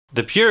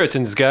The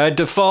Puritan's Guide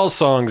to Fall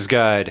Songs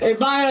Guide. In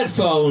my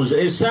headphones,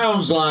 it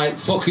sounds like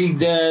fucking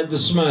the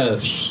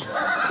Smurfs.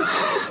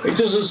 It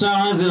doesn't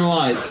sound anything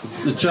like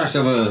the track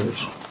I've heard.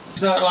 It's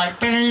not like...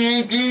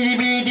 It's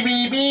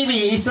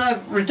like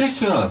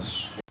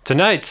ridiculous.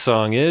 Tonight's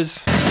song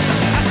is...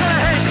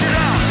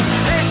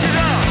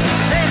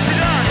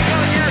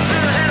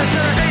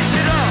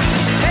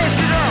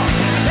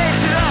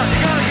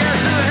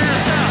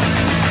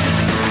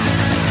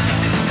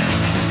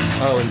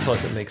 Oh, and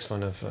plus it makes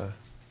fun of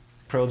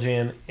Pearl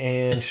Jam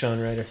and Shawn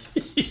Ryder.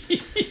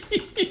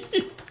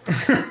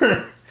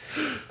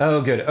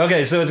 Oh, good.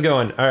 Okay, so it's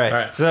going. All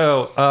right.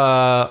 So,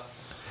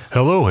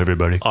 hello,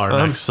 everybody.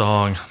 Our next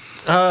song.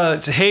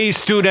 It's Hey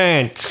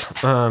Student,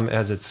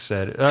 as it's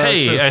said.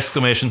 Hey,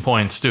 exclamation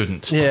point,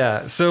 student.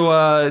 Yeah,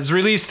 so it's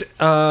released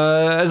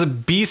as a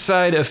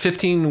B-side of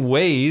 15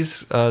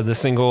 Ways, the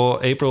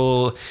single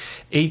April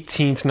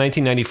 18th,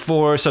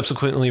 1994,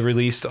 subsequently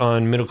released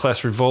on Middle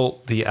Class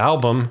Revolt, the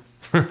album.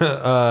 Kind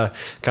of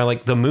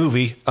like the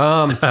movie.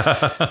 On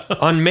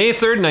May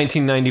 3rd,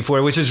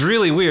 1994, which is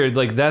really weird.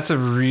 Like, that's a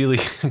really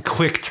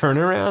quick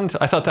turnaround.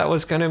 I thought that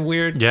was kind of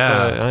weird.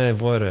 Yeah.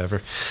 But,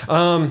 whatever.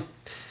 I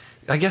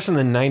guess in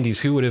the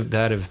 90s, who would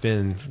that have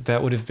been?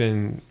 That would have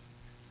been...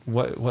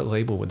 What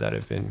label would that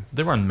have been?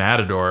 They were on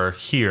Matador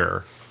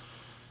here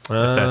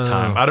at that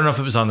time. I don't know if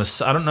it was on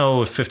this... I don't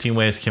know if 15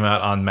 Ways came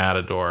out on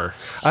Matador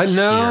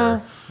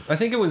No. I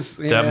think it was...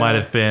 That might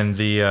have been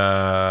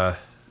the...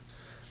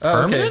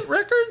 Permanent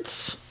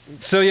Records?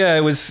 So yeah,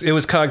 it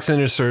was Cog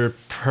Sinister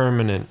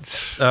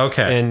Permanent.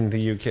 Okay. In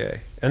the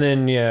UK. And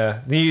then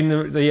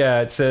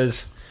it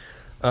says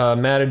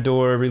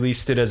Matador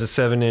released it as a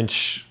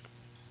 7-inch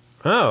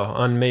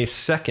on May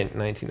 2nd,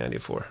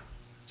 1994.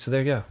 So there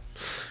you go.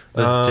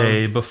 The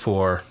day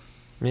before.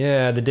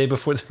 Yeah, the day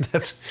before.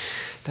 That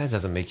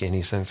doesn't make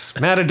any sense.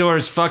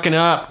 Matador's fucking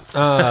up.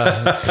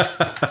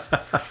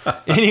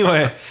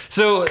 Anyway,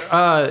 so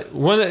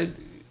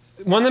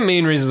one of the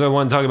main reasons I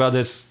want to talk about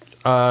this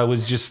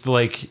was just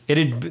like it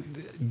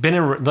had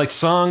been like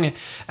song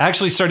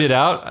actually started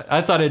out.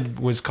 I thought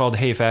it was called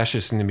Hey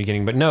Fascist in the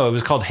beginning, but no, it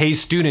was called Hey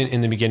Student in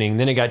the beginning.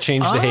 Then it got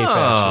changed to Hey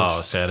Fascist.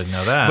 Oh, so I didn't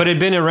know that. But it had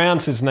been around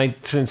since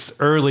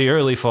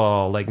early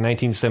fall, like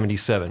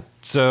 1977.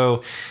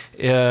 So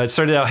it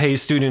started out Hey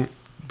Student,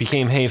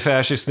 became Hey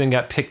Fascist, then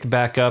got picked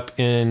back up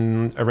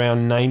in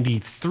around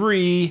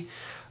 93.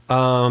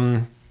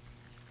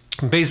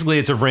 Basically,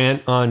 it's a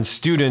rant on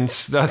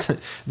students.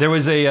 There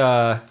was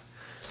I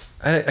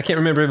can't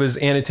remember if it was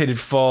Annotated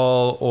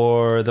Fall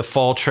or the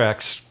Fall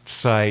Tracks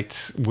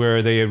site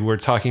where they were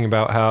talking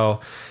about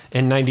how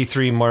in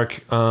 93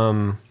 Mark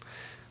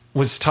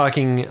was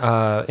talking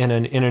in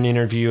an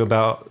interview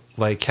about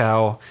like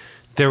how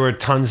there were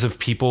tons of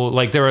people,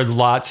 like there were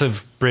lots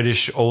of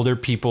older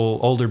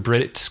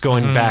Brits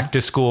going back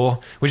to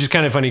school, which is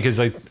kind of funny because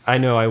I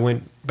know I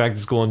went back to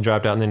school and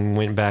dropped out and then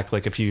went back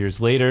like a few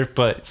years later,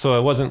 but so I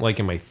wasn't like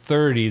in my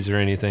 30s or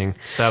anything.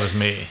 That was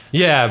me.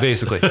 Yeah,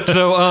 basically.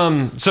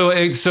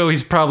 So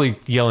he's probably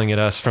yelling at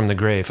us from the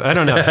grave. I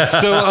don't know.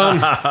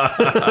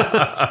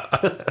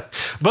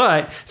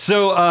 But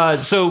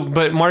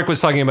Mark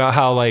was talking about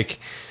how like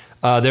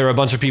there were a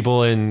bunch of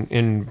people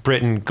in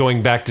Britain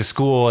going back to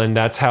school, and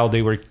that's how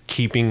they were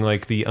keeping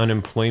like the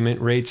unemployment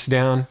rates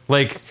down.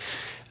 Like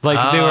they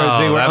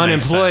were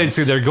unemployed,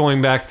 so they're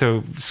going back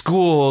to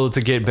school to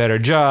get better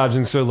jobs,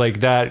 and so like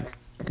that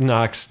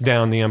knocks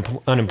down the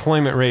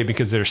unemployment rate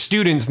because they're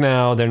students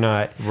now, they're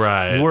not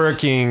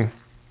working.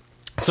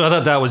 So I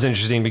thought that was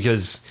interesting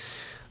because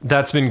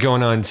that's been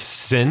going on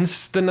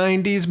since the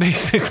 90s,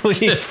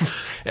 basically.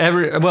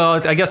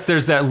 I guess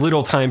there's that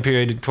little time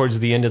period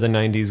towards the end of the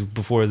 90s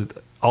before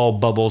all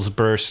bubbles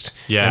burst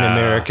in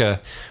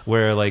America,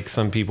 where like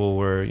some people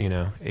were,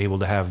 able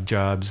to have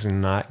jobs and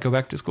not go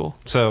back to school.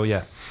 So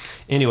yeah.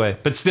 Anyway,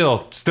 but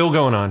still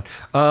going on.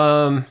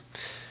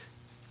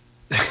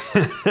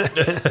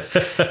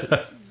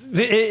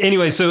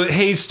 Anyway, so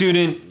Hey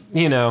Student,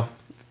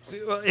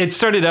 it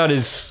started out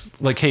as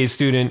like Hey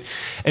Student,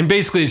 and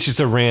basically it's just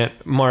a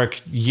rant,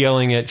 Mark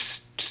yelling at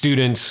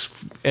students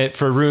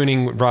for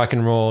ruining rock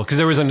and roll, because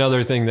there was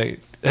another thing that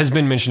has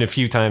been mentioned a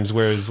few times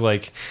where it's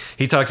like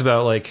he talks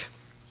about like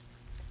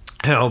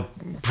how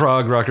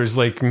prog rockers,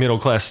 like middle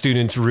class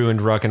students,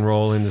 ruined rock and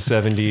roll in the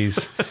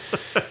 70s.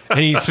 And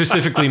he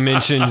specifically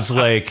mentions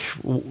like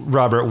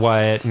Robert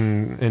Wyatt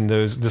and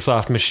the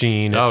Soft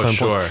Machine at some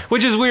point,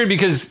 which is weird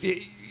because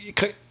he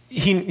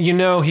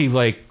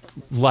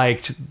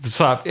liked the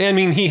soft. I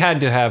mean, he had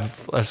to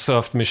have a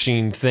Soft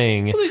Machine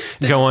thing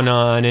going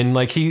on, and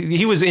like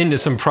he was into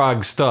some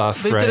prog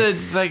stuff.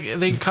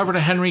 They covered a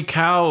Henry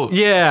Cow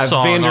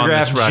song Van der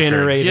Graaf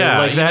Generator,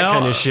 like that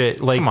kind of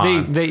shit. Like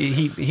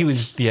he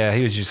was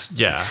just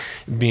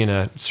being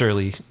a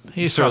surly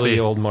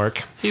old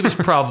Mark. He was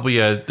probably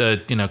a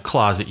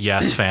closet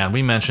Yes fan.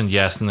 We mentioned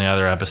Yes in the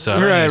other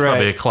episode. Right, He's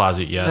probably a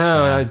closet Yes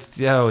fan.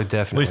 Definitely.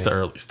 At least the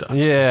early stuff.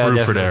 Yeah,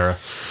 Bruford era.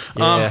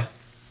 Yeah.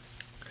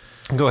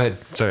 Go ahead.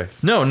 Sorry.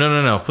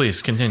 No.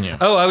 Please continue.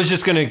 Oh, I was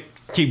just gonna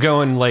keep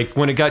going. Like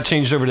when it got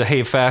changed over to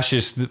 "Hey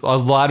Fascist," a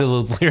lot of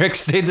the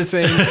lyrics stayed the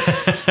same,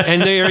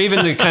 and they are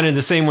even kind of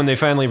the same when they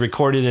finally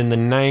recorded in the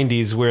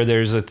 '90s, where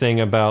there's a thing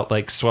about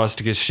like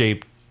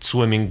swastika-shaped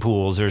swimming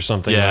pools or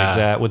something like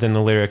that within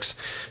the lyrics.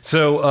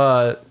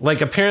 So,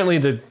 like apparently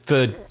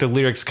the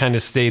lyrics kind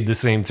of stayed the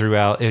same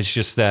throughout. It's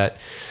just that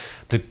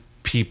the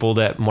people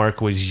that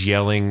Mark was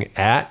yelling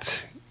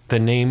at, the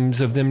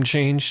names of them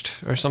changed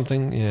or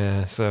something.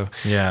 Yeah. So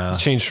it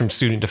changed from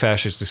student to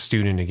fascist to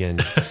student again.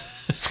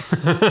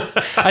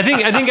 I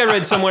think I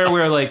read somewhere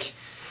where like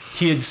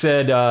he had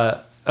said,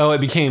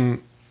 it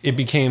became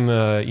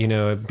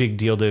a big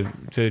deal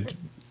to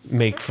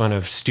make fun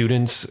of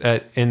students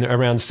in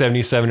around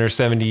 77 or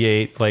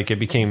 78. Like it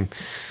became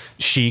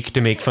chic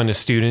to make fun of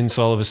students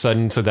all of a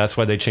sudden. So that's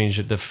why they changed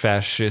it to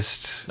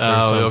fascist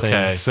or something.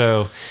 Okay.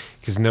 So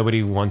because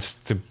nobody wants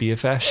to be a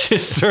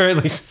fascist, or at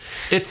least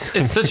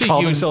it's such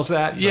call themselves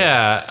that.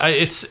 Yeah,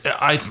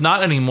 it's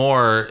not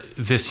anymore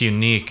this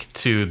unique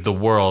to the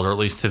world, or at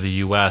least to the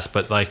U.S.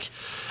 But like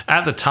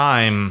at the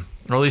time,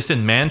 or at least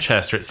in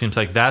Manchester, it seems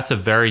like that's a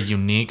very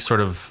unique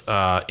sort of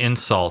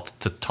insult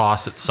to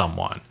toss at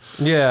someone.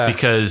 Yeah,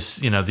 because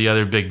the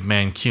other big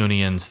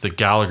Mancunians, the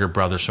Gallagher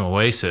brothers from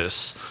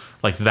Oasis,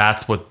 like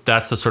that's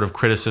the sort of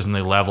criticism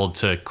they leveled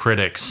to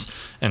critics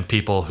and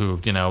people who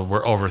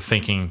were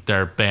overthinking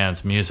their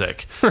band's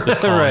music.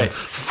 Right,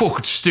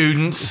 fuck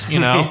students,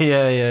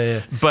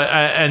 yeah. But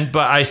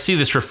I see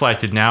this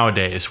reflected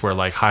nowadays, where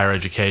like higher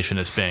education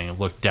is being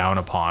looked down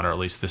upon, or at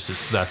least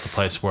that's the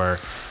place where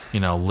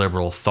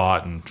liberal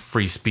thought and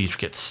free speech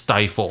gets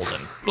stifled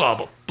and blah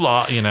blah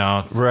blah.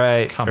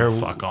 Right, come the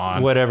fuck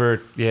on,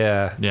 whatever.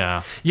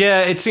 Yeah.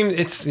 It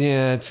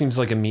seems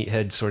like a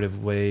meathead sort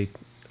of way.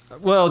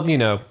 Well,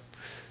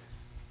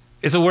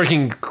 it's a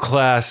working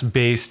class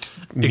based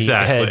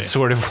meathead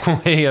sort of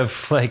way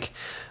of like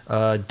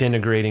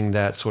denigrating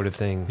that sort of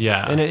thing.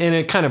 Yeah, and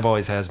it kind of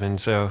always has been.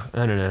 So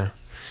I don't know.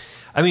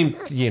 I mean,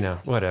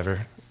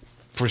 whatever.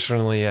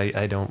 Personally,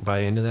 I don't buy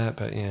into that,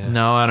 but yeah.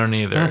 No, I don't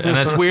either. And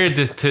it's weird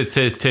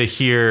to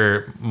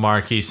hear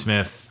Mark E.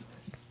 Smith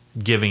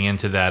giving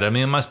into that. I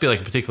mean, it must be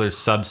like a particular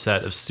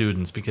subset of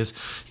students, because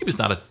he was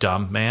not a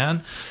dumb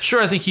man.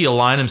 Sure, I think he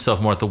aligned himself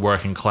more with the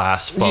working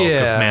class folk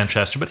of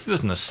Manchester, but he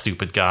wasn't a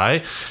stupid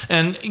guy.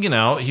 And, he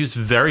was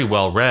very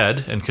well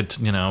read and could,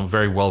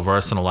 very well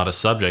versed in a lot of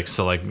subjects.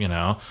 So, like,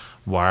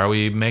 why are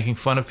we making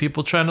fun of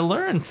people trying to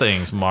learn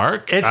things,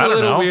 Mark? It's a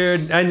little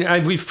weird.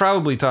 And we've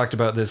probably talked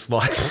about this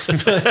lots.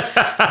 Just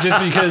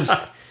because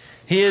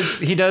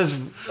he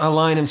does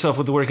align himself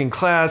with the working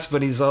class,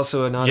 but he's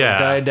also an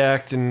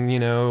autodidact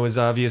and, was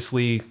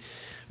obviously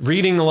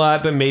reading a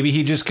lot, but maybe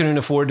he just couldn't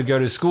afford to go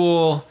to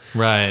school.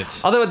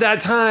 Right. Although at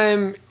that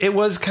time, it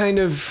was kind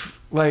of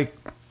like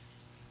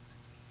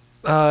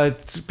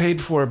it's paid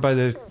for by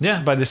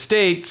the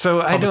state,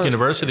 so public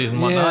universities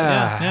and whatnot.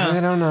 Yeah, I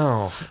don't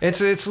know.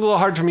 It's a little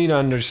hard for me to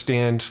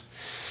understand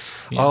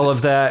all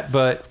of that,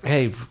 but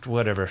hey,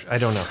 whatever. I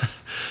don't know.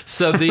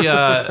 So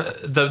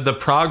the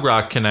prog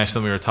rock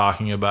connection that we were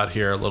talking about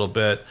here a little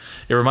bit,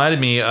 it reminded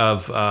me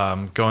of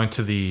going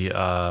to the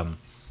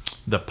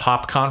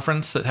pop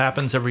conference that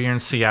happens every year in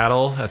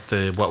Seattle at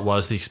what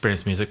was the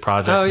Experience Music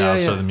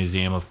Project, so the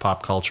Museum of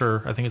Pop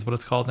Culture, I think is what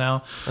it's called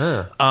now.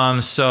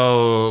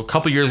 So a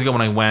couple years ago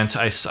when I went,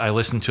 I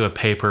listened to a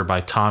paper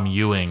by Tom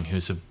Ewing,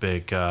 who's a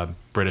big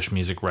British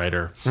music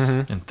writer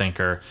and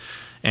thinker,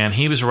 and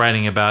he was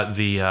writing about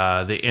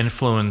the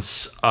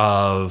influence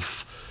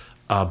of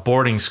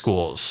boarding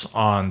schools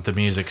on the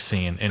music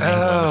scene in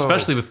England,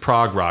 especially with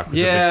prog rock was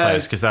a big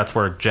place, because that's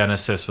where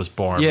Genesis was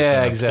born.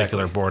 Yeah, was in a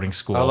particular boarding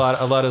school. A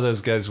lot of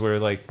those guys were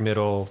like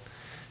middle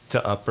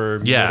to upper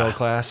middle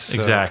class. So.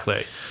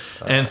 Exactly.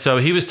 And so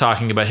he was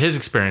talking about his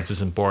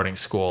experiences in boarding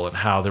school and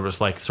how there was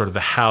like sort of the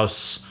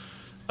house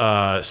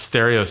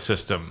stereo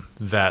system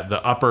that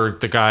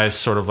the guys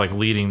sort of like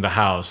leading the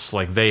house,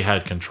 like they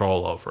had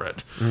control over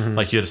it.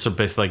 Like you had to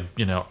basically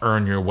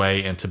earn your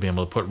way into being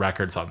able to put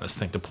records on this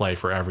thing to play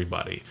for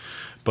everybody.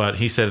 But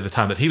he said at the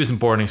time that he was in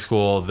boarding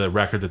school, the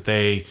record that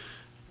they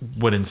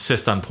would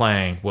insist on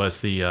playing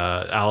was the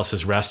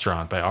Alice's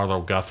Restaurant by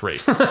Arlo Guthrie.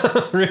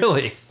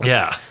 Really?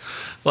 Yeah.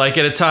 Like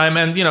at a time,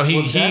 and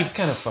that's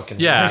kind of fucking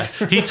weird.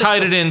 He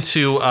tied it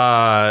into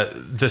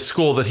the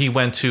school that he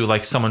went to,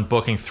 like someone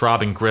booking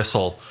Throbbing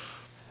Gristle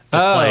to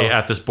play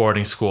at this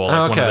boarding school,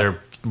 like one of their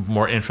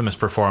more infamous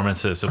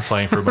performances of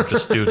playing for a bunch of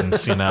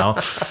students, and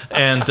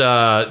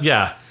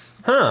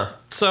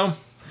so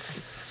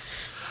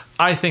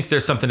I think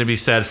there's something to be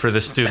said for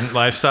the student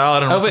lifestyle. I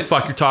don't know what the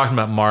fuck you're talking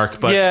about, Mark,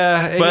 but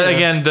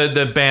again,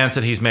 the bands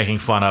that he's making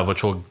fun of,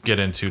 which we'll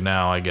get into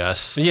now, I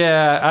guess.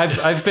 Yeah,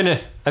 I've been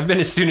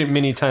a student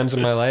many times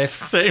in my life.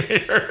 Same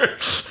here.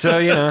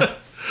 So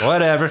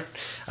whatever.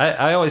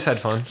 I always had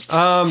fun.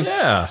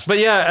 But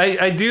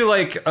I do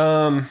like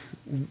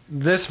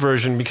this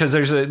version because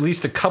there's at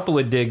least a couple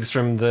of digs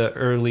from the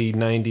early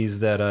 '90s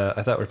that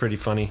I thought were pretty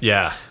funny.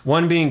 Yeah.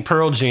 One being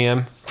Pearl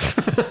Jam.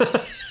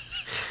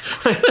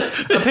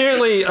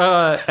 Apparently,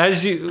 the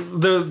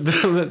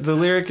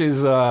lyric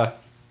is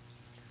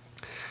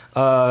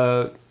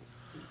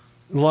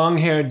long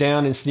hair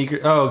down and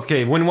sneakers. Oh,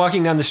 okay. When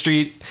walking down the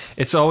street,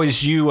 it's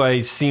always you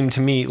I seem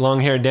to meet.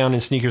 Long hair down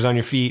and sneakers on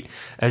your feet.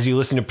 As you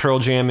listen to Pearl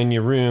Jam in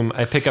your room,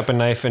 I pick up a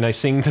knife and I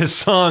sing this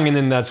song, and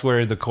then that's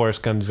where the chorus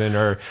comes in,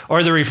 or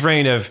the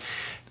refrain of,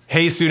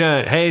 hey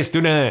student, hey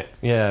student.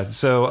 Yeah.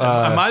 So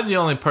am I the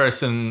only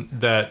person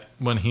that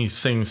when he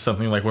sings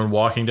something like when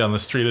walking down the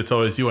street, it's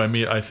always you I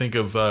meet, I think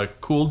of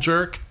Cool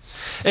Jerk?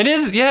 it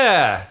is,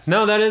 yeah.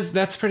 No,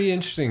 that's pretty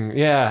interesting.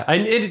 Yeah.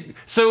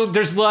 So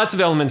there's lots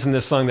of elements in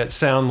this song that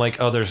sound like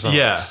other songs.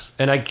 Yeah.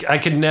 And I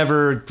could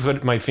never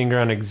put my finger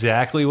on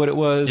exactly what it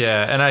was.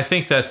 Yeah, and I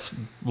think that's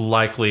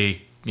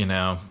likely,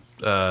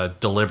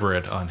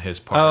 deliberate on his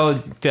part. Oh,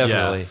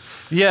 definitely.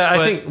 Yeah, I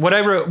But- think what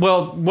I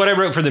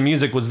wrote for the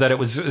music was that it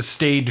was a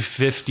stayed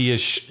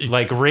 50-ish,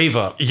 like, rave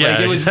up. Yeah, Like,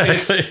 it was,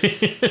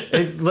 exactly.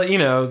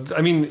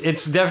 I mean,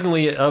 it's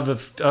definitely of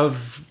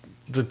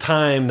the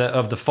time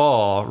of the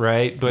fall,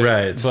 right? But,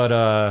 Right.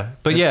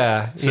 But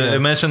yeah. So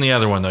mention the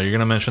other one, though. You're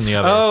going to mention the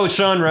other. Oh,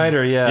 Sean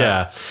Ryder, yeah.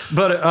 Yeah.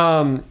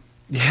 But,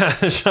 yeah,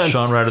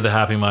 Sean Ryder, The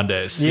Happy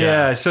Mondays.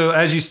 Yeah, so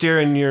as you stare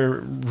in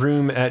your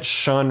room at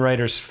Sean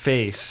Ryder's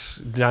face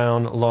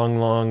down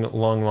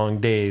long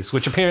days,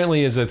 which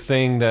apparently is a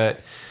thing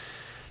that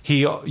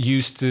he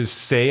used to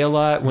say a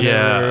lot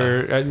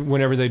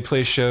whenever they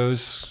play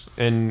shows.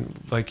 And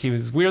like he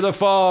was, we're the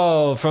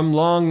fall from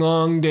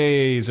long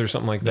days or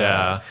something like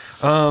that.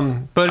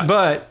 Yeah. But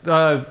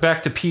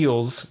back to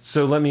Peels.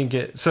 So let me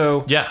get,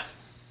 Yeah.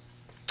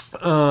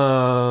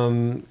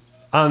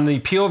 on the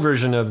Peel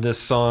version of this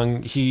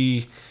song,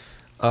 he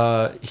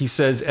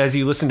says, as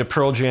you listen to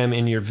Pearl Jam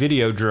in your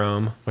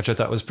Videodrome, which I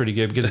thought was pretty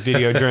good because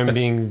Videodrome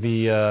being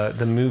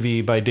the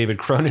movie by David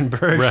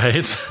Cronenberg.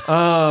 Right.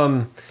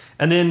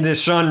 And then the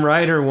Sean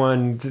Ryder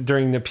one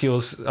during the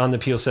Peel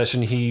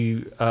session,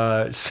 he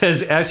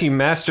says, as you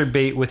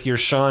masturbate with your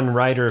Sean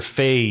Ryder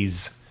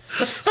phase.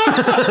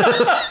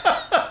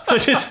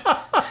 Which is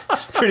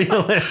pretty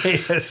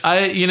hilarious.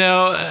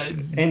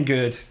 And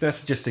good.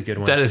 That's just a good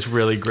one. That is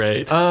really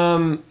great.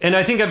 And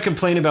I think I've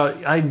complained about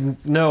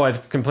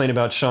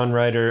Sean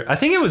Ryder. I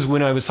think it was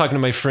when I was talking to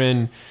my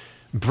friend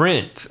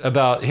Brent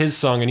about his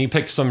song, and he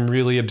picked some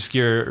really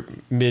obscure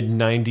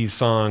mid-90s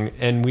song,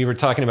 and we were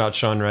talking about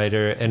Sean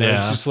Ryder, and I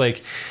was just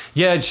like,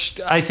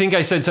 I think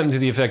I said something to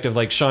the effect of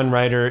like, Sean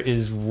Ryder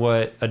is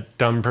what a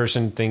dumb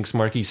person thinks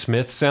Marky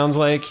Smith sounds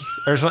like,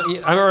 or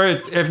something, or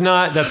if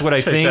not, that's what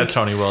I think. That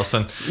Tony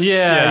Wilson.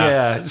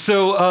 Yeah.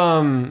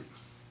 So,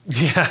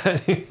 yeah.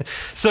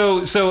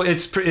 so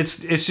it's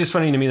just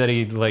funny to me that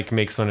he like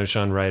makes fun of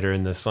Sean Ryder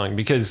in this song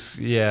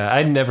because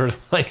I never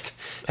liked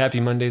Happy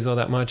Mondays all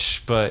that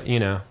much, but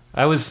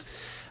I was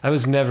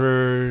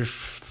never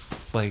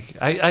like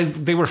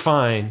they were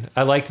fine.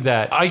 I liked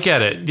that. I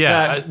get it.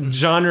 Yeah. That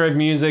genre of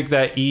music,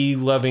 that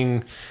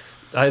loving.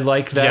 I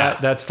like that. Yeah.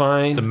 That's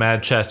fine. The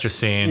Manchester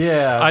scene.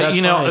 Yeah, that's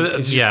fine.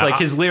 It's just like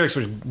his lyrics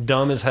were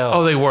dumb as hell.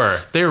 Oh, they were.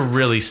 They were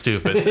really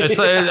stupid.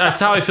 That's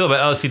how I feel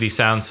about LCD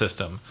Sound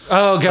System.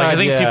 Oh god, I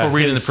think people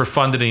reading the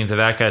profundity into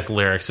that guy's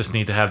lyrics just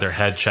need to have their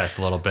head checked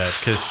a little bit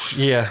because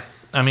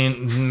I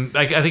mean,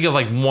 I think of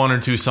like one or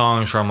two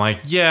songs where I'm like,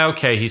 yeah,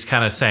 okay, he's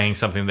kind of saying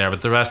something there, but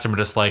the rest of them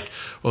are just like,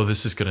 oh,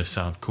 this is gonna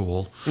sound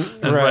cool,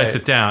 and writes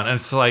it down. And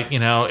it's like,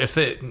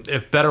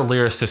 if better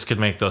lyricists could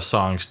make those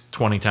songs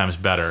 20 times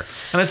better.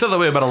 And I feel that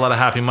way about a lot of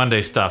Happy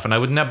Monday stuff. And I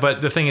would never,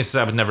 but the thing is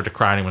I would never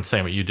decry anyone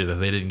saying what you did that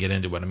they didn't get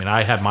into it. I mean,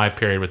 I had my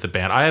period with the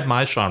band. I had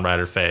my Sean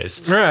Ryder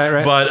phase,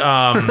 right. But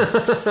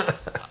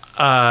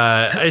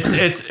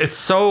it's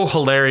so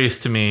hilarious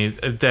to me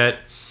that.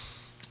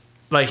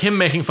 Like him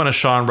making fun of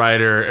Sean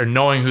Ryder or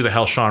knowing who the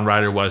hell Sean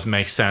Ryder was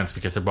makes sense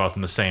because they're both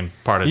in the same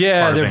part of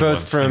they're England,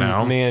 both from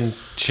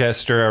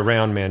Manchester,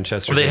 around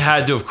Manchester. They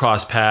had to have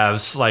crossed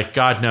paths. Like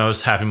God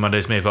knows, Happy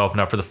Mondays may have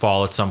opened up for the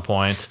Fall at some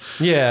point.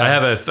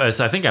 Yeah,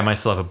 I think I might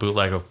still have a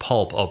bootleg of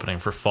Pulp opening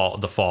for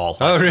the Fall.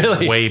 Oh,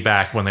 really? Way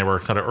back when they were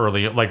sort of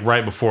early, like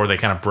right before they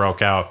kind of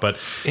broke out. But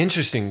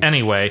interesting.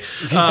 Anyway.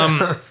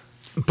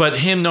 But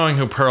him knowing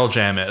who Pearl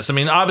Jam is, I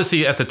mean,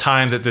 obviously at the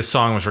time that this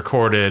song was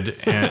recorded,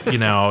 92,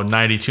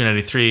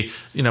 93,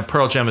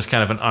 Pearl Jam is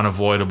kind of an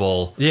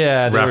unavoidable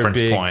reference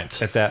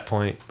point. At that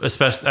point.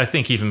 Especially, I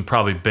think even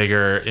probably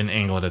bigger in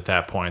England at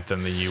that point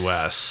than the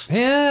US.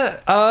 Yeah,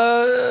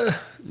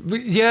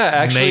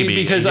 actually, Maybe,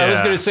 because I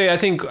was going to say, I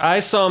think I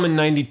saw him in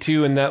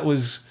 92, and that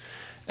was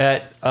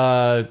at,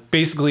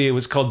 basically it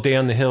was called Day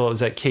on the Hill. It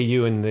was at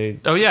KU, and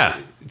Oh, yeah.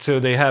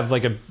 So they have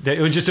it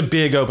was just a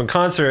big open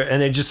concert,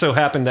 and it just so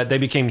happened that they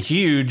became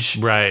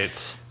huge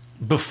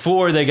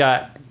before they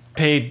got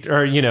paid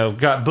or,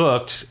 got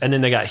booked, and then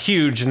they got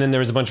huge, and then there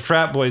was a bunch of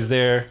frat boys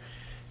there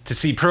to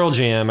see Pearl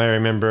Jam, I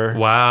remember.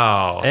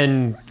 Wow.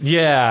 And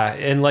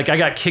and like I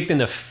got kicked in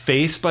the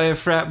face by a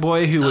frat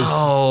boy who was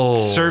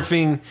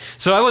surfing.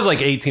 So I was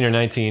like 18 or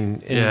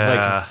 19 and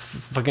like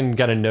fucking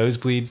got a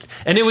nosebleed.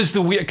 And it was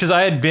the weird, because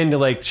I had been to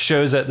like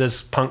shows at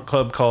this punk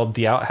club called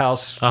The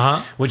Outhouse,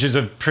 which is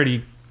a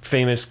pretty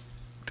famous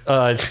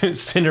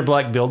cinder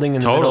block building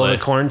in the middle of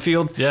the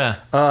cornfield.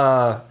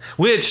 Yeah.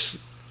 Which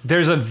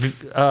there's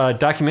a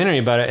documentary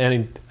about it,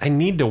 and I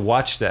need to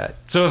watch that.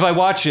 So if I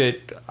watch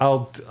it,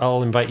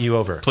 I'll invite you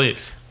over.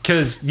 Please.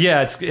 Because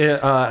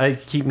I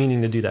keep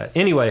meaning to do that.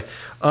 Anyway,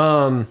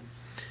 so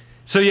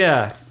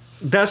yeah,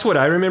 that's what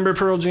I remember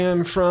Pearl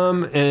Jam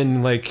from,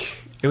 and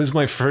like it was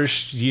my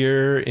first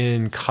year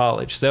in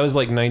college. That was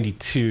like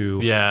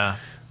 '92. Yeah.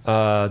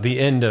 The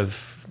end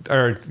of,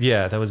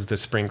 that was the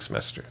spring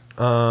semester.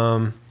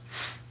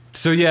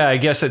 So yeah, I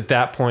guess at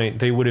that point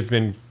they would have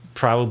been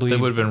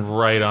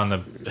right on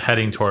the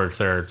heading towards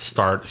their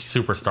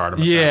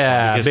superstardom.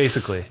 Yeah,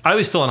 basically. I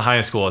was still in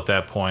high school at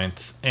that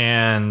point,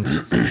 and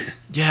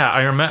yeah,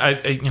 I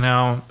remember.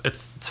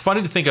 It's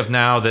funny to think of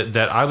now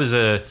that I was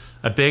a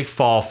big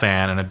Fall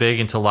fan and a big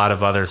into a lot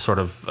of other sort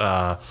of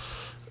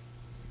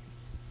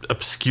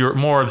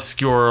more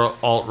obscure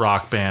alt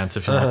rock bands,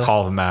 if you want to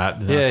call them that.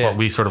 That's what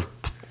we sort of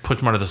put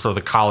them under the sort of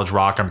the college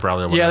rock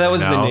umbrella. Yeah, that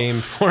was the name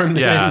for him.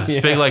 Yeah, it's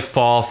big like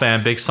Fall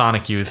fan, big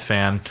Sonic Youth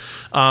fan.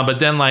 But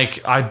then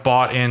like I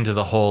bought into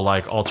the whole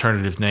like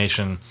Alternative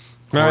Nation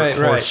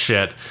horse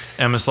shit,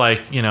 and was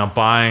like,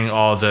 buying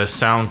all the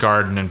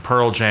Soundgarden and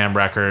Pearl Jam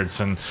records,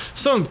 and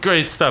some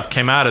great stuff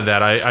came out of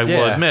that. I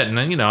will admit, and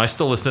then I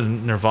still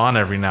listen to Nirvana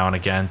every now and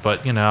again,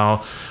 but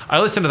I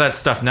listen to that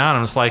stuff now, and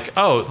I'm just like,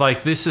 oh,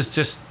 like this is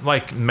just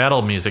like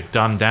metal music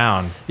dumbed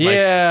down.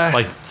 Yeah,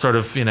 like sort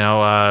of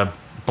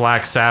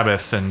Black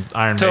Sabbath and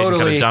Iron Maiden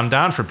kind of dumbed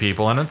down for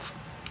people, and it's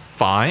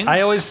fine.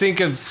 I always think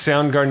of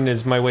Soundgarden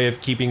as my way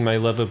of keeping my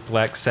love of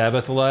Black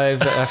Sabbath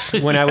alive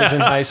when I was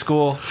in high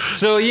school.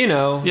 So,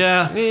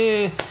 Yeah.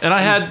 And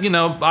I had,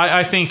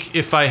 I think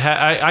if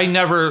I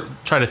never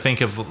try to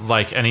think of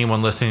like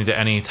anyone listening to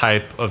any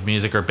type of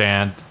music or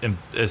band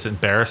as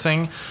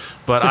embarrassing,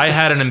 but I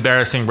had an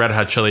embarrassing Red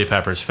Hot Chili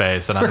Peppers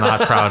phase that I'm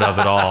not proud of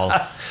at all.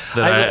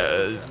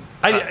 That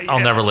I'll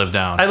never live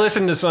down. I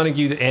listened to Sonic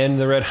Youth and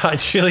the Red Hot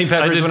Chili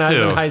Peppers when I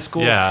was in high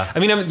school. Yeah. I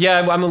mean,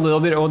 I'm a little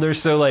bit older,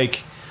 so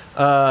like,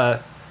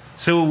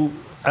 so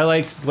I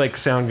liked like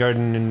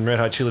Soundgarden and Red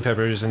Hot Chili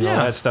Peppers and all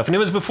that stuff, and it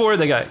was before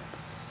they got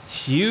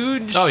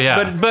huge. Oh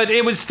yeah, but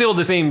it was still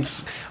the same.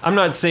 I'm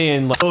not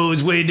saying like, it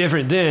was way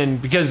different then,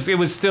 because it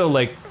was still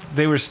like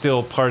they were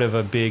still part of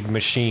a big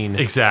machine.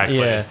 Exactly.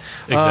 Yeah.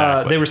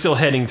 Exactly. They were still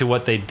heading to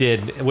what they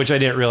did, which I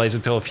didn't realize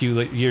until a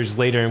few years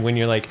later. And when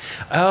you're like,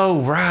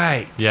 oh,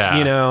 right. Yeah.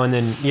 And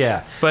then,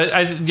 yeah.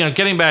 But,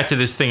 getting back to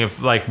this thing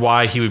of, like,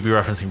 why he would be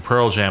referencing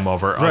Pearl Jam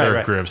over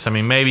other groups. I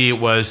mean, maybe it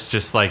was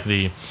just, like,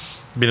 being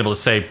able to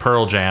say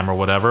Pearl Jam or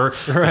whatever.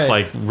 Right. Just,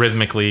 like,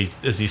 rhythmically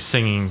as he's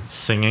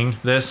singing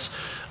this.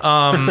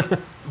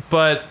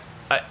 But...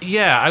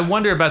 I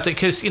wonder about that,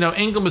 because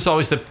England was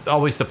always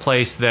the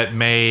place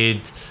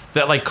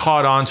that like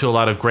caught on to a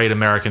lot of great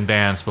American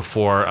bands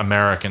before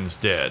Americans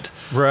did.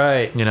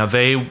 Right.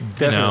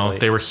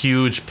 They were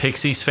huge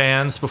Pixies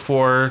fans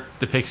before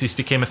the Pixies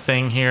became a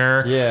thing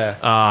here. Yeah.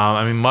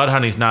 I mean,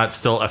 Mudhoney's not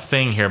still a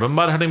thing here, but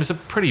Mudhoney was a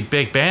pretty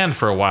big band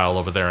for a while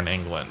over there in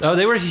England. Oh,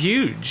 they were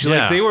huge.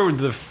 Yeah. Like they were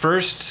the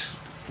first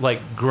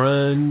like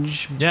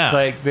grunge. Yeah.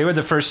 Like they were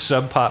the first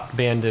sub pop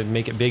band to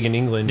make it big in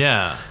England.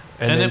 Yeah.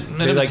 And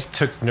they like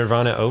took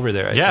Nirvana over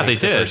there. I think, they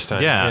did. The first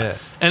time. Yeah.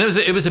 And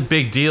it was a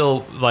big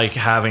deal, like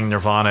having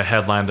Nirvana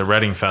headline the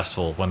Reading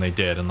Festival when they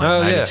did in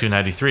like 92,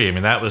 93. I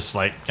mean, that was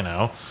like,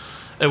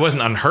 it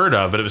wasn't unheard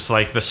of, but it was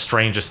like the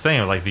strangest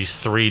thing. Like these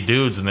three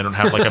dudes, and they don't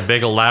have like a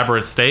big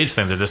elaborate stage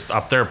thing. They're just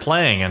up there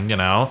playing and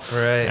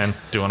and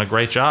doing a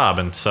great job.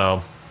 And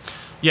so,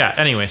 yeah.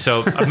 Anyway,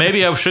 so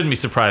maybe I shouldn't be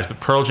surprised,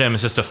 but Pearl Jam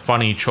is just a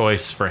funny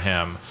choice for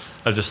him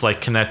of just like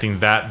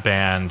connecting that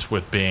band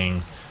with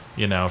being,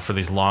 for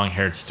these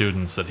long-haired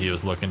students that he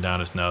was looking down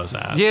his nose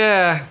at.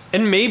 Yeah,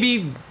 and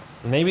maybe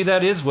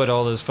that is what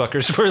all those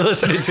fuckers were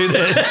listening to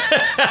then.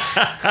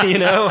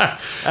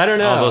 I don't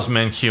know. All those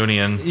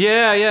Mancunian.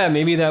 Yeah,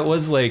 maybe that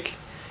was like,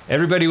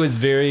 everybody was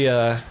very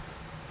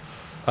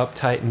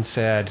uptight and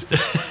sad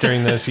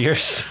during those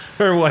years,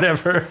 or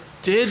whatever.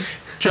 Did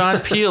John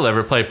Peel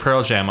ever play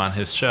Pearl Jam on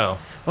his show?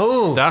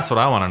 Oh, that's what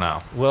I want to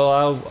know.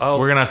 Well,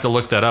 we're gonna have to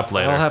look that up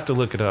later. I'll have to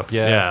look it up.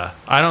 Yeah. Yeah.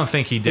 I don't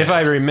think he did. If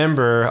I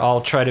remember,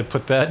 I'll try to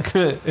put that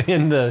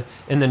in the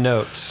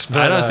notes.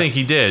 But, I don't think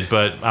he did,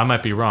 but I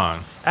might be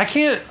wrong. I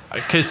can't,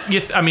 because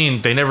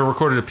they never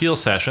recorded a Peel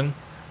session.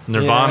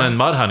 Nirvana and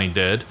Mudhoney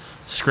did.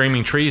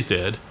 Screaming Trees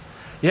did.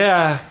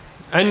 Yeah,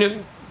 I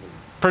knew.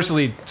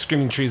 Personally,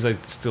 Screaming Trees I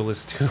still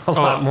listen to a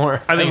lot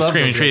more. I think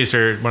Screaming Trees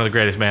are one of the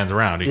greatest bands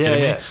around. Are you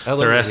kidding me? I love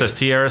their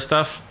SST era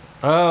stuff.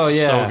 Oh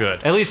yeah, so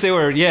good. At least they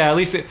were. Yeah, at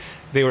least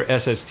they were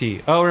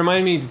SST. Oh,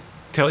 remind me to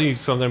tell you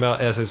something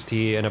about SST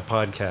in a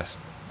podcast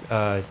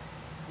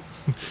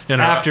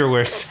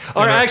afterwards.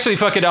 Or actually,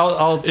 fuck it.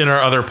 I'll in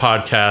our other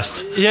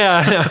podcast.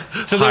 Yeah.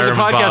 So there's a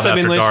podcast I've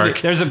been listening.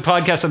 Dark. There's a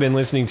podcast I've been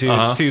listening to.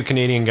 It's two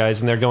Canadian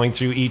guys, and they're going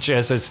through each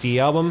SST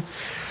album.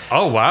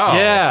 Oh wow.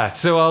 Yeah.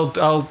 So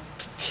I'll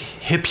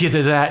hip you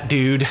to that,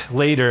 dude,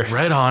 later.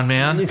 Right on,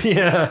 man.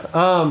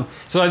 Yeah.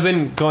 So I've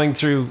been going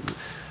through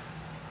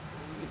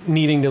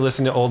needing to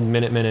listen to old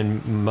Minutemen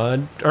and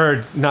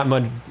not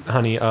Mud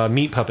Honey,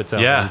 Meat Puppets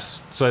albums. Yeah.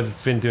 So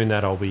I've been doing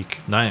that all week.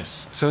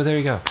 Nice. So there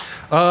you go.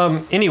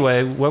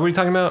 Anyway, what were we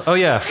talking about? Oh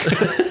yeah.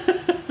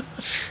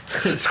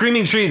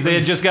 Screaming Trees. They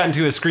had just gotten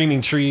to a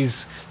Screaming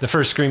Trees, the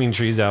first Screaming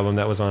Trees album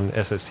that was on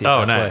SST.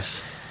 Oh, That's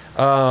nice.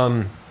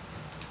 why.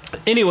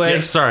 Anyway.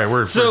 Yeah,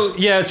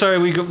 sorry,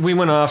 we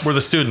went off. we're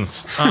the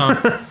students.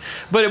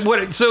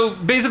 But so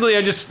basically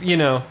I just,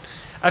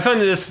 I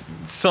found this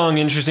song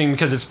interesting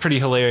because it's pretty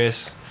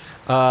hilarious.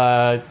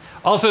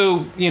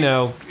 Also,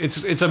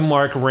 it's a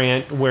Mark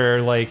rant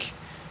where like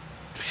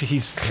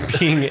he's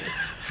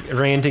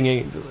ranting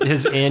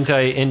his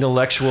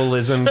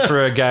anti-intellectualism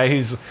for a guy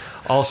who's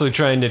also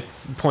trying to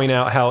point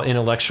out how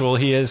intellectual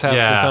he is half the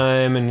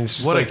time, and it's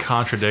just what like, a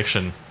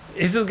contradiction.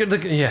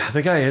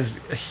 The guy is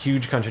a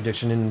huge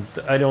contradiction, and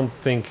I don't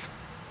think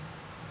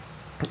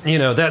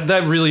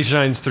that really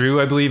shines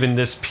through, I believe, in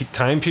this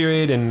time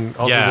period and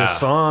also this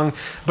song,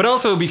 but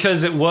also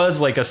because it was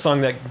like a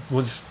song that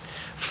was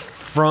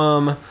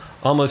from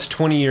almost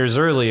 20 years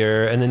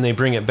earlier, and then they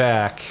bring it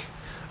back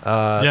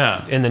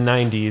in the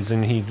 90s,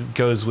 and he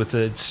goes with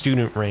the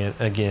student rant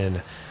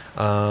again.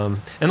 And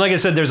like I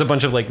said, there's a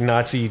bunch of like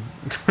Nazi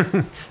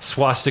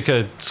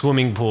swastika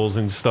swimming pools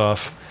and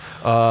stuff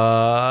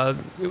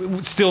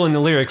still in the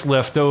lyrics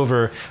left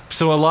over.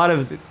 So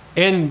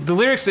and the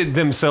lyrics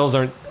themselves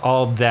aren't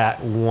all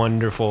that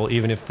wonderful,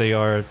 even if they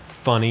are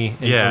funny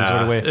in some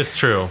sort of way. It's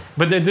true.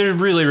 But they're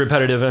really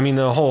repetitive. I mean,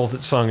 the whole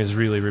song is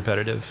really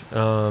repetitive.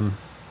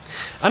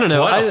 I don't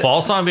know. What, a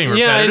fall song being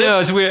repetitive? Yeah, I know.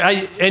 It's weird.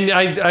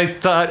 I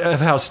thought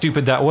of how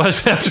stupid that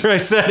was after I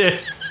said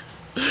it.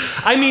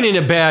 I mean,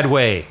 in a bad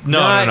way.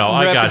 No. I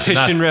got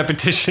you.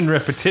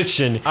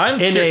 Repetition.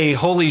 A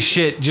holy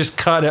shit, just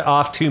cut it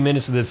off 2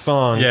 minutes of this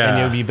song and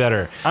it'll be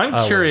better.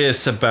 I'm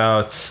curious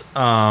about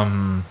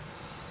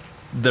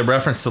the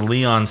reference to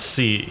Leon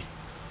C.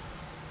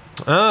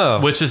 Oh.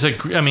 Which is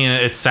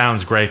it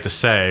sounds great to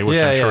say,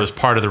 which I'm sure is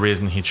part of the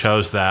reason he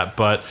chose that,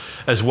 but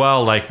as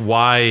well, like,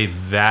 why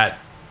that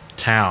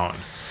town?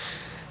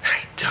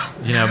 I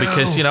don't know.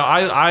 Because,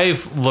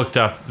 I've looked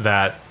up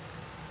that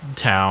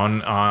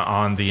town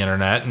on the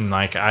internet, and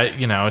like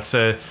it's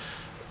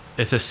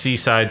a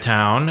seaside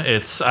town.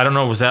 I don't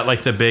know, was that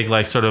like the big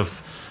like sort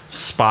of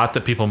spot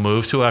that people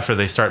move to after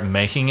they start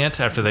making it,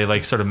 after they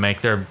like sort of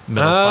make their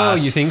middle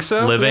class you think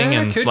so? living,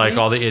 Yeah, and like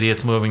all the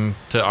idiots moving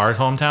to our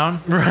hometown?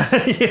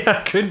 Right.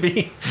 Yeah, could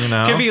be.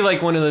 Could be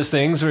like one of those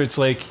things where it's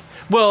like,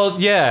 well,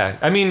 yeah,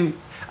 I mean,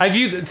 I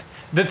view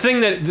the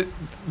thing that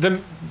the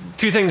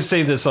two things to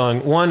save this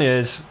song. One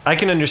is I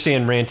can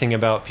understand ranting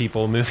about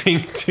people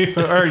moving to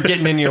or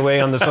getting in your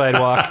way on the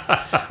sidewalk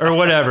or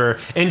whatever.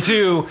 And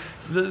two,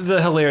 the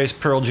hilarious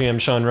Pearl Jam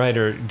Sean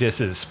Ryder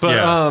disses. But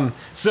I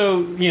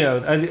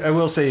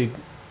will say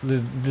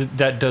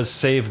that does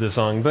save the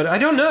song. But I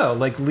don't know.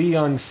 Like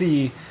Leon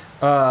C.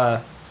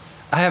 I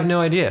have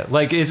no idea.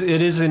 Like it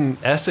is in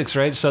Essex,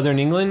 right? Southern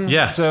England.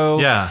 Yeah.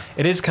 So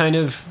it is kind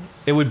of.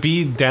 It would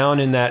be down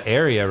in that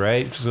area,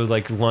 right? So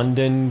like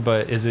London,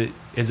 but is it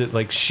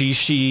like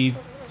Shishi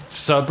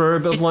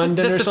suburb of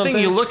London or something? That's the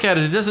thing. You look at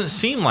it, it doesn't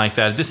seem like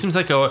that. It just seems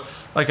like a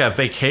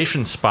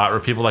vacation spot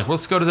where people are like,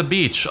 let's go to the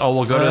beach. Oh,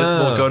 we'll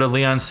go to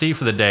Leon C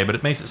for the day. But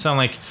it makes it sound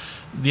like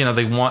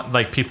they want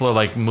like people are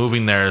like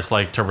moving there as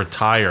like to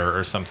retire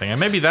or something. And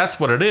maybe that's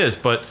what it is.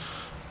 But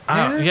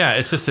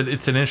it's just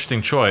it's an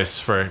interesting choice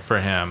for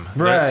him.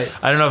 Right.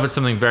 I don't know if it's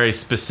something very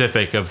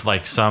specific of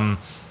like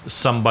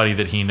somebody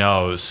that he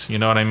knows. You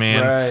know what I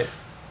mean? Right.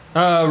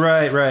 Oh,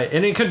 right.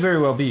 And it could very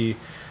well be.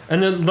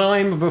 And the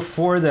line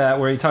before that,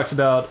 where he talks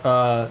about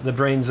the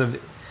brains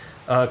of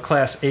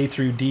class A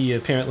through D,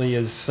 apparently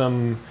is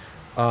some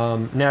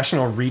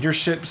National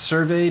Readership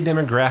Survey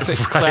demographic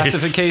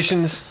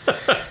classifications.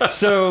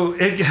 So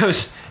it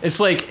goes, it's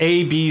like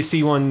A, B,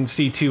 C1,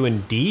 C2,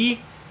 and D.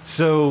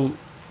 So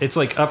it's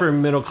like upper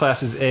middle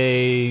class is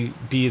A,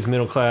 B is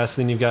middle class,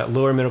 then you've got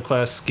lower middle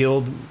class,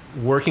 skilled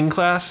working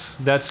class.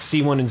 That's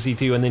C1 and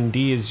C2, and then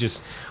D is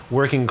just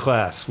working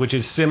class, which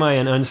is semi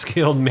and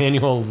unskilled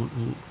manual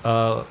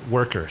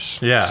workers.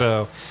 Yeah.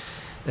 So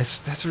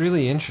that's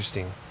really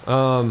interesting.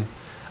 And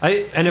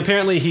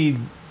apparently he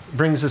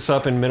brings this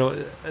up in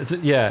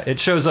it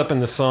shows up in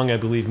the song, I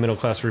believe, Middle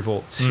Class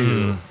Revolt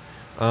too.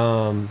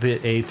 The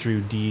A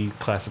through D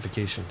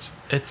classifications.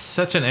 It's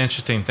such an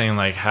interesting thing,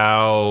 like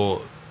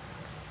how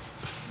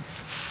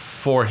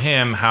for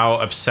him, how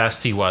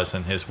obsessed he was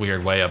in his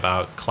weird way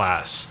about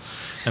class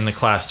and the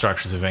class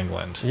structures of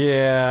England.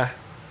 Yeah.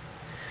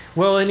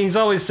 Well, and he's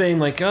always saying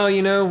like,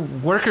 oh,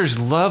 workers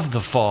love the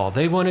fall.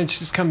 They want to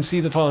just come see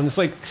the fall. And it's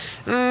like,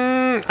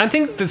 I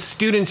think the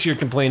students you're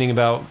complaining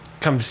about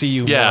come see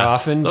you more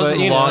often. Those are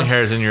the long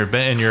hairs in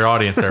your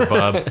audience there,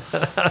 bub.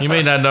 You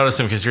may not notice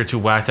them because you're too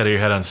whacked out of your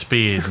head on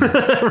speed.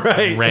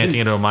 Right. Ranting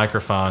into a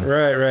microphone.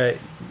 Right.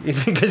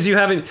 Because you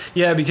haven't,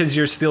 because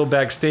you're still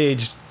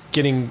backstage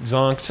getting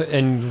zonked,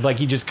 and like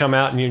you just come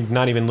out and you're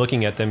not even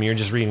looking at them. You're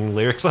just reading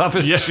lyrics off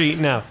a sheet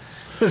now.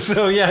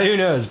 So who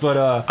knows? But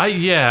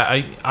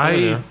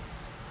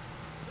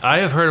I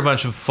have heard a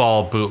bunch of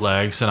Fall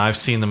bootlegs, and I've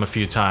seen them a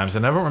few times,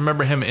 and I don't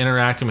remember him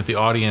interacting with the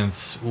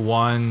audience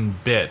one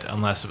bit,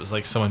 unless it was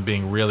like someone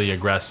being really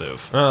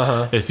aggressive.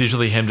 It's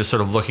usually him just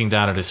sort of looking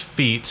down at his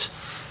feet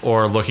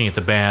or looking at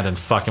the band and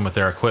fucking with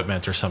their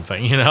equipment or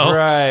something, you know?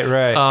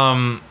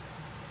 Right.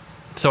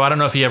 So I don't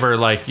know if he ever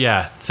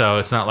so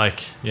it's not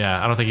like,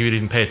 I don't think he would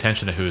even pay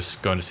attention to who's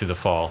going to see the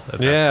Fall at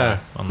that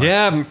point,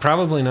 unless-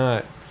 probably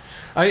not.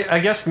 I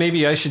guess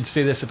maybe I should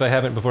say this if I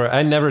haven't before.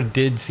 I never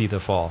did see the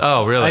Fall.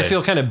 Oh, really? I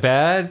feel kind of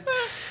bad,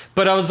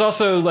 but I was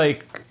also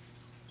like,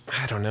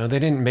 I don't know. They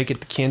didn't make it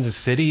to Kansas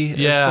City,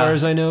 as far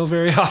as I know,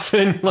 very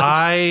often.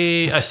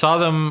 I saw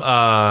them.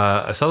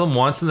 I saw them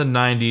once in the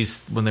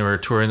 '90s when they were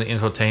touring the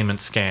Infotainment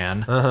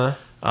Scan.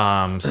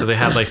 So they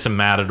had like some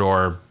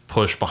Matador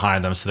push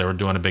behind them, so they were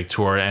doing a big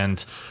tour, or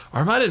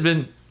it might have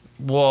been.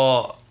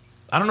 Well,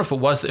 I don't know if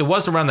it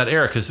was around that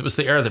era, because it was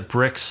the era that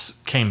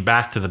Brix came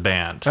back to the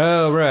band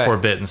for a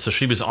bit, and so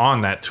she was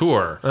on that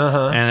tour,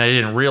 and I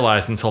didn't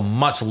realize until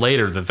much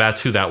later that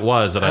that's who that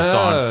was that I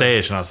saw on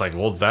stage, and I was like,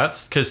 well,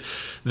 that's because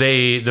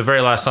the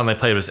very last song they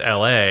played was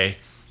L.A.,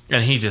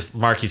 and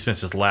Marky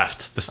Smith just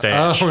left the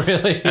stage. Oh,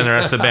 really? And the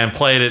rest of the band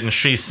played it, and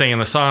she's singing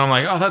the song. I'm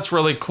like, oh, that's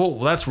really cool.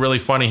 Well, that's really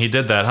funny he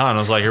did that, huh? And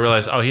I was like, I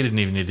realized, he didn't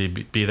even need to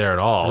be there at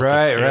all.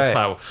 Right. It's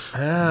not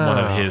one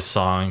of his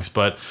songs,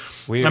 but...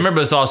 Weird. I remember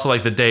it was also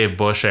like the Dave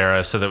Bush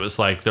era, so there was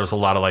a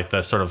lot of like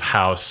the sort of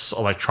house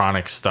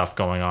electronic stuff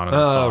going on in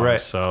the song. Right.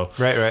 So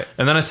right.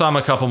 And then I saw them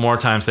a couple more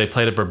times. They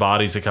played at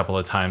Barbati's a couple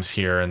of times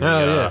here in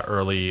the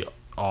early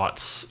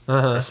aughts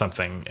or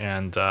something,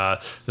 and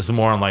this is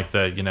more on like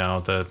the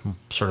the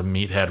sort of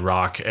meathead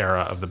rock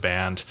era of the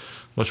band,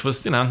 which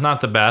was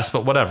not the best,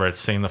 but whatever. It's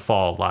seeing the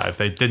Fall live.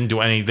 They didn't do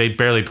any. They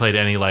barely played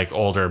any like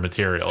older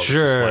material.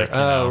 Sure. Like,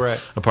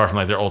 apart from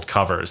like their old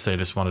covers, they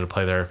just wanted to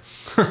play their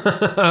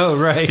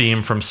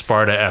theme from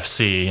Sparta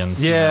FC and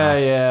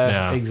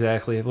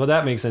exactly. Well,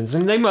 that makes sense.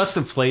 And they must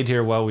have played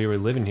here while we were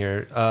living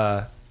here.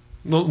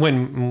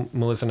 When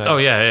Melissa and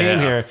I came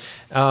here.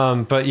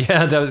 But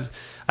yeah, that was.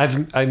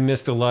 I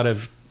missed a lot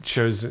of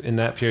shows in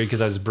that period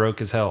because I was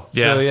broke as hell.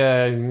 Yeah. So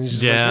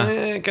just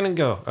gonna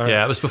go. All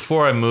right. It was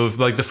before I moved.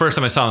 Like the first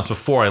time I saw him was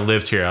before I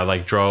lived here. I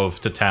like drove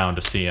to town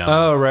to see him.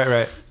 Oh,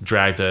 right.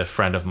 Dragged a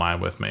friend of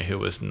mine with me who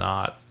was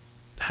not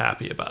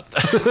happy about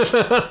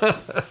that.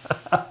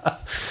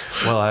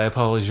 Well, I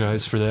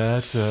apologize for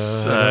that.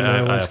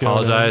 I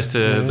apologize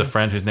to the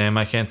friend whose name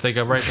I can't think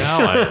of right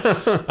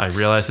now. I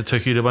realized it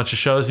took you to a bunch of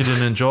shows you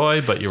didn't enjoy,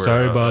 but you were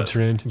sorry, Bob's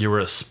friend. You were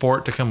a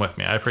sport to come with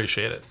me. I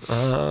appreciate it.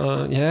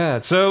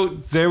 So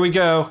there we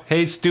go.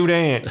 Hey,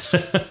 students.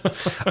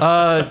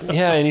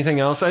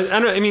 Anything else? I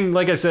don't. I mean,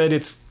 like I said,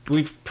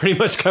 we've pretty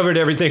much covered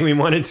everything we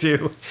wanted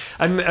to.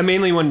 I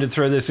mainly wanted to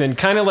throw this in,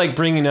 kind of like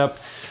bringing up.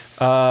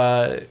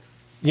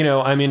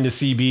 I'm into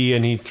CB,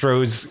 and he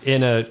throws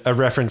in a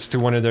reference to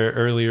one of their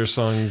earlier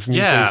songs, New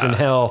Place in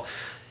Hell.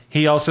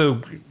 He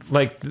also,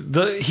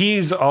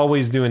 he's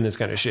always doing this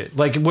kind of shit.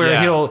 Like, where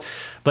he'll,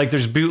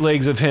 there's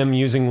bootlegs of him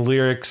using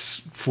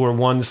lyrics for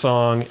one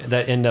song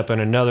that end up in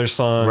another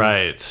song.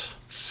 Right.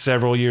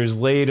 Several years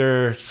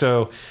later.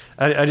 So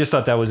I just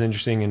thought that was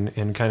interesting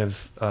and kind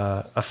of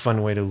a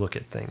fun way to look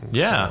at things.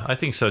 Yeah, so. I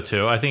think so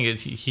too. I think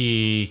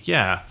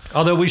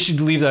Although we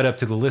should leave that up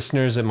to the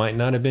listeners. It might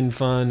not have been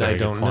fun. Very I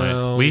don't good point.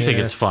 know. We think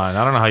it's fun.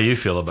 I don't know how you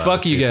feel about it.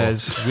 Fuck you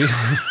guys.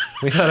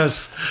 We thought it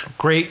was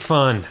great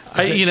fun.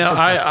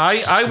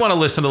 I want to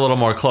listen a little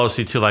more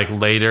closely to like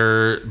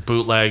later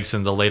bootlegs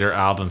and the later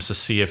albums to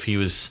see if he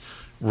was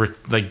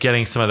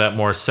getting some of that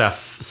more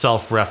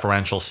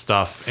self-referential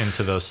stuff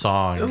into those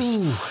songs.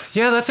 Ooh,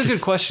 yeah, that's a good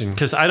question.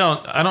 Because I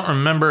don't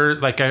remember.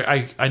 Like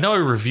I know I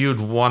reviewed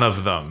one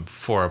of them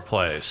for a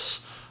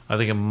place. I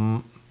think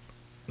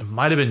it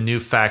might have been New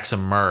Facts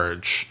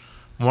Emerge,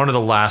 one of the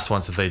last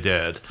ones that they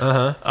did.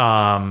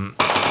 And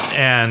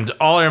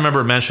all I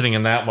remember mentioning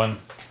in that one. I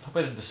hope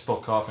I didn't just spill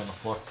coffee on the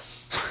floor.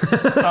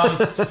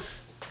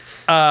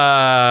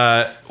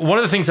 One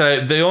of the things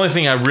the only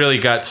thing I really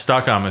got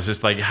stuck on was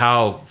just like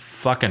how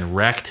fucking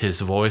wrecked his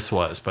voice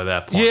was by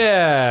that point.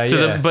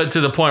 But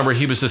to the point where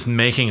he was just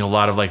making a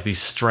lot of like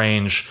these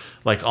strange,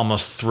 like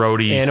almost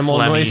throaty, animal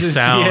phlegmy noises.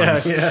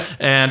 sounds. Yeah.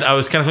 And I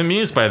was kind of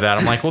amused by that.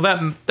 I'm like, well,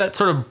 that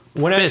sort of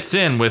fits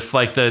in with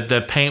like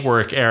the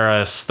Paintwork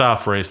era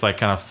stuff where he's like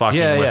kind of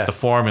fucking with the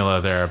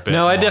formula there a bit.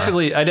 No, more. I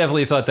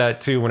definitely thought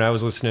that too when I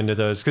was listening to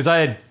those, because I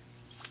had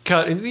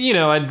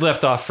I'd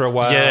left off for a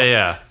while.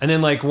 Yeah. And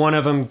then like one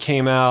of them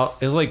came out.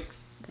 It was like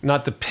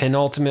not the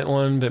penultimate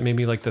one, but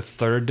maybe like the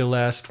third to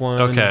last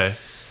one. Okay.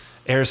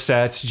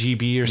 Airsats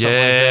GB or something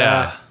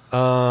like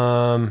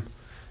that.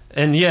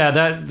 And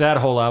that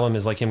whole album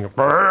is like him going,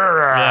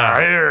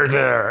 here,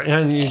 there.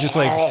 And you're just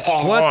like,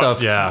 what the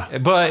f-? Yeah.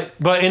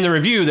 But in the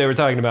review, they were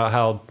talking about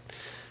how,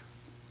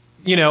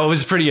 it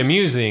was pretty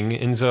amusing.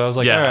 And so I was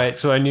like, all right.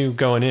 So I knew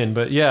going in.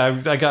 But yeah,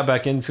 I got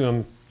back into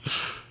him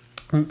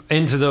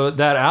into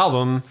that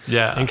album,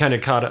 Yeah. and kind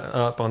of caught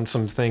up on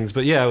some things.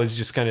 But yeah, it was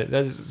just kind of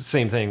that's the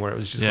same thing where it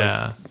was just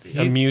Yeah.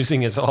 like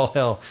amusing as all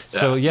hell.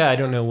 So yeah, I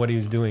don't know what he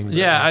was doing. But,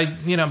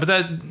 Yeah,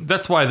 but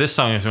that's why this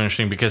song is so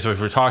interesting, because if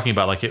we're talking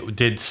about, like, it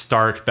did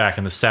start back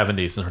in the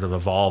 70s and sort of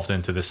evolved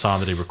into this song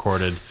that he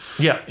recorded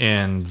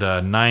in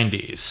the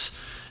 90s.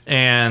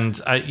 And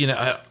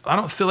I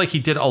don't feel like he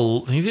did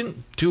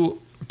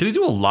did he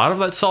do a lot of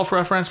that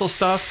self-referential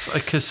stuff?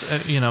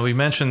 Because we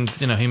mentioned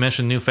he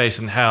mentioned New Face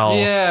in Hell.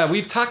 Yeah,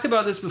 we've talked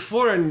about this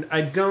before, and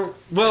I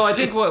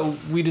think what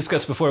we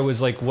discussed before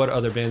was like what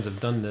other bands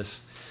have done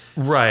this.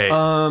 Right.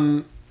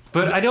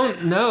 But I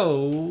don't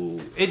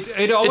know.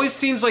 It always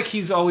seems like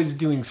he's always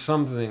doing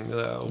something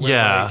though. Where,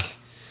 Yeah.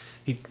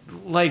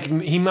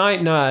 he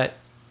might not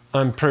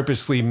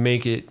purposely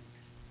make it,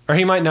 or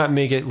he might not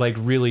make it like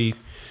really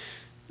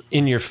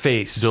in your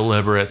face,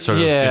 Deliberate sort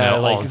of,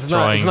 like it's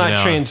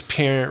not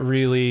transparent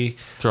really.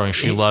 Throwing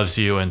 "She Loves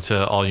You"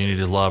 into "All You Need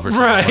Is Love" or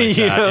something Right,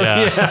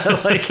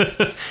 like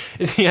that.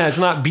 It's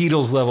not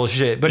Beatles level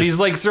shit, but he's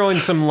like throwing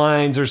some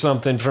lines or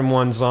something from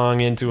one song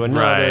into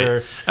another.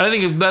 Right. And I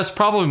think that's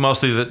probably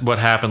mostly what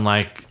happened,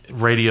 like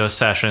radio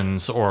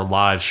sessions or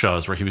live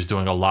shows, where he was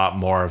doing a lot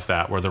more of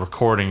that, where the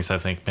recordings, I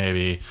think,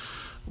 maybe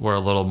were a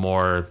little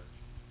more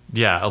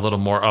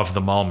of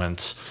the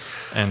moment.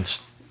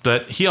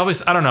 But he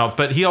always, I don't know,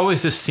 but he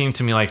always just seemed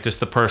to me like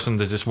just the person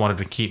that just wanted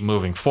to keep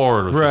moving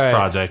forward with his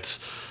projects,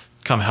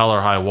 come hell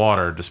or high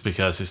water, just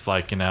because he's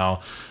like,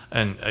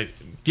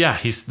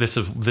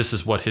 this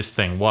is what his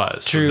thing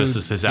was. True. So this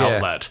is his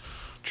outlet.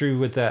 True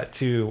with that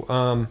too.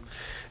 And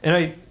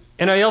I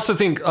also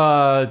think,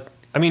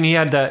 he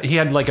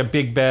had like a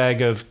big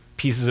bag of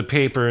pieces of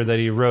paper that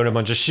he wrote a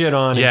bunch of shit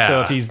on. Yeah. And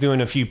so if he's doing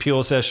a few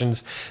Peel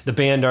sessions, the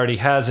band already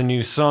has a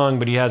new song,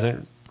 but he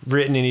hasn't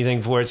written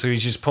anything for it, so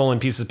he's just pulling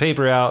pieces of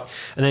paper out,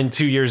 and then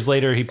 2 years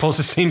later he pulls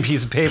the same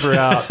piece of paper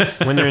out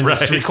when they're in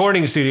this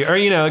recording studio, or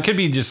it could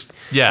be just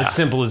as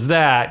simple as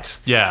that.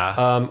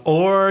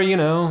 Or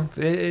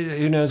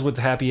who knows, with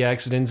happy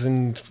accidents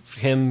and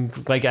him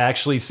like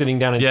actually sitting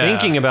down and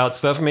thinking about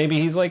stuff,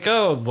 maybe he's like,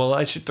 oh well,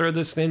 I should throw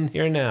this in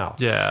here now,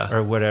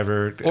 or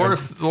whatever.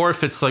 Or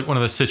if it's like one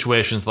of those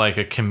situations, like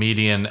a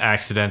comedian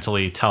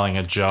accidentally telling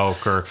a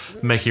joke or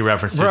making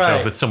reference to a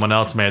joke that someone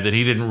else made that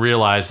he didn't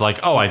realize, like,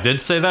 oh, I did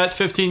say that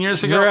 15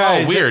 years ago.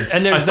 Oh, weird.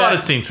 And I thought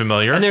it seemed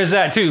familiar. And there's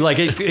that too. Like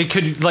it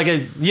could like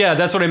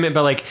that's what I meant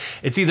by like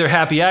it's either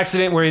happy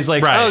accident where he's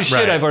like, oh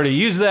shit, I've already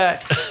used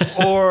that,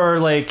 or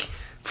like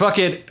fuck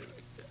it,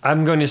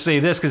 I'm going to say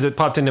this because it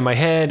popped into my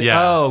head.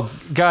 Oh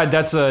God,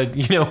 that's a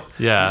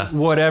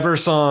whatever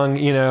song,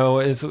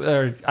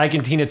 or I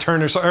Can Tina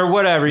Turner song or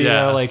whatever,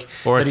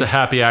 or it's a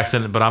happy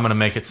accident, but I'm going to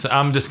make it.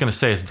 I'm just going to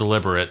say it's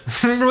deliberate.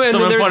 Someone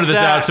pointed this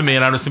out to me,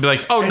 and I'm just going to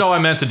be like, oh no, I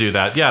meant to do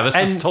that. Yeah, this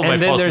is totally postmodern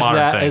thing. And then there's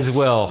that as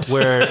well,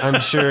 where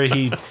I'm sure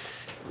he.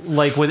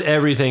 Like with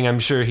everything, I'm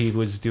sure he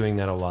was doing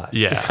that a lot.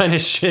 Yeah, this kind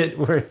of shit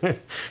where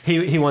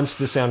he wants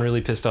to sound really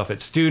pissed off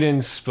at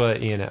students, but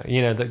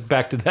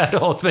back to that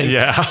whole thing.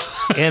 Yeah,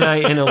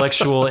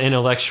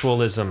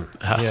 intellectualism.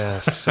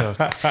 Yeah. So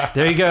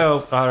there you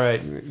go. All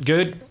right.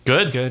 Good.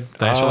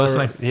 Thanks for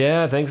listening.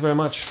 Yeah. Thanks very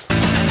much.